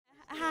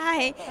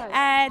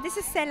Hi, this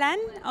is Selen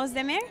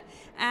Ozdemir.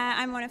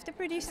 I'm one of the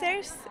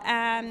producers,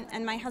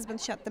 and my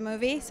husband shot the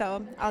movie,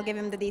 so I'll give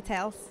him the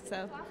details.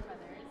 So.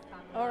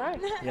 All right.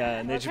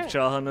 Yeah, Necip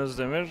Çağhan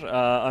Özdemir.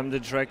 I'm the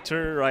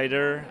director,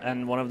 writer,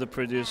 and one of the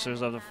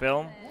producers of the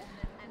film.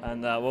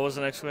 And what was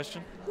the next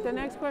question? The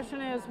next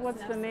question is,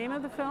 what's the name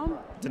of the film?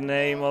 The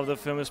name of the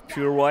film is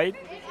Pure White.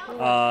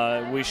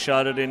 We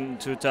shot it in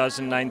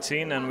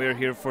 2019, and we're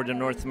here for the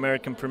North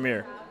American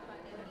premiere.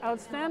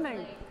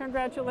 Outstanding.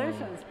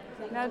 Congratulations.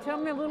 Now tell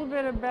me a little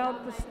bit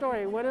about the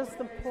story. What is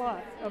the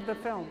plot of the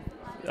film?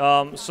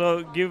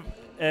 So give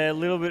a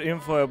little bit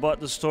info about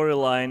the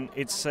storyline.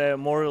 It's a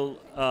moral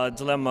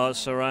dilemma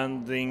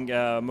surrounding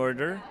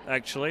murder,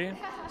 actually.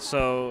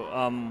 So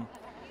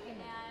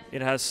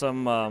it has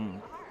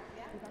some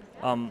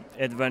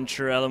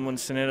adventure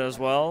elements in it as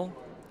well,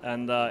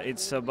 and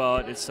it's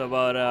about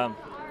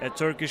a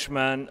Turkish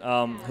man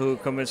who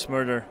commits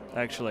murder,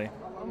 actually.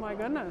 Oh my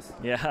goodness.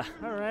 Yeah.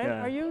 All right.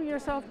 Yeah. Are you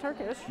yourself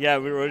Turkish? Yeah,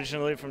 we're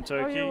originally from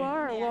Turkey. Oh, you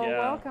are? Well, yeah.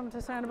 Welcome to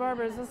Santa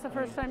Barbara. Is this the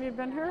first time you've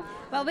been here?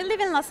 Well, we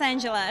live in Los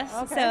Angeles,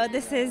 Okay. so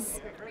this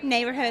is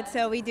neighborhood,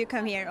 so we do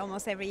come here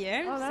almost every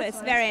year. Oh, so that's it's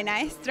nice. very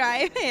nice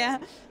drive.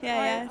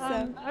 Yeah.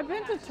 So. I've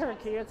been to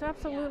Turkey. It's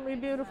absolutely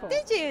beautiful.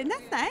 Did you?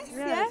 That's nice.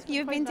 Yeah, Yeah. it's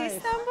You've quite been to nice.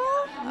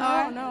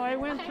 Istanbul? No, I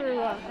went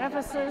through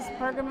Ephesus,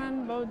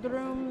 Pergamon,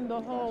 Bodrum,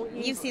 the whole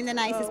east. You've seen the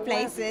nicest west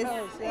places.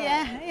 coast,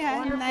 Yeah,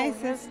 Wonderful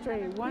nicest.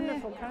 history,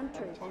 wonderful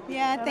country.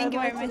 Yeah, And thank you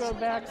I'd very like much. to go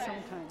back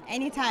sometime.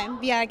 Anytime,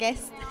 be our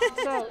guest.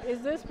 So, is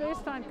this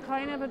based on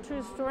kind of a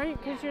true story?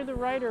 Because you're the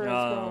writer as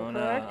well,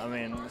 correct? I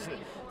mean,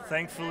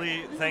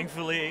 thankfully,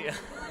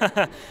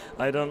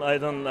 I don't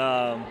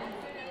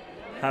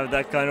have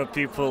that kind of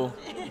people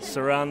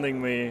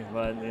surrounding me,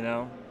 but you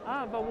know.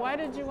 But why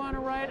did you want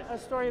to write a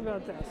story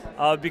about this?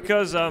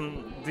 Because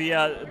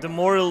the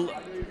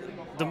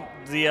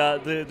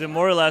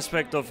moral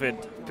aspect of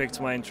it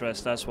piqued my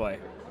interest. That's why.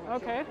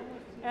 Okay,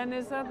 and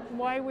is that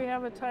why we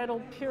have a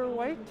title, Pure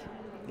White?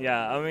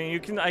 Yeah, I mean, you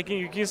can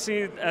see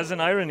it as an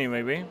irony,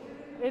 maybe.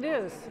 It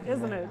is,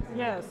 isn't it?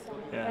 Yes.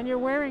 Yeah. And you're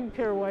wearing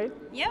pure white.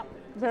 Yep.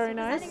 Very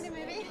nice. Presenting the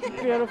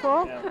movie.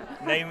 Beautiful. Yeah.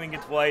 Naming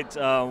it white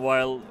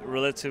while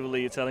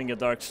relatively telling a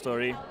dark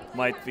story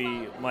might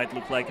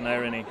look like an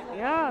irony.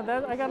 Yeah,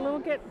 I got a little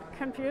bit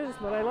confused,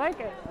 but I like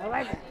it.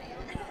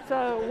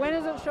 So when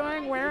is it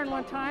showing? Where and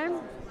what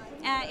time?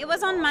 It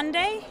was on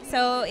Monday,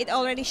 so it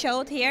already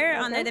showed here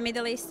Okay. under the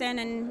Middle Eastern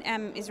and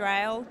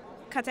Israel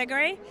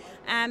category.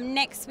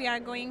 Next, we are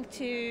going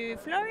to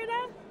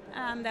Florida.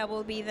 That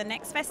will be the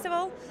next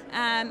festival,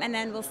 and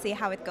then we'll see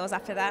how it goes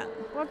after that.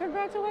 Well,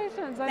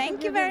 congratulations. I Thank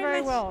think you did very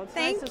much. well. It's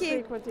Thank nice to you.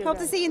 speak with you Hope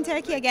to again. see you in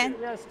Turkey again.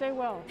 Yeah, stay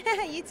well.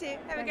 You too.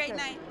 Have a great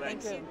night.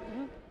 Thank you.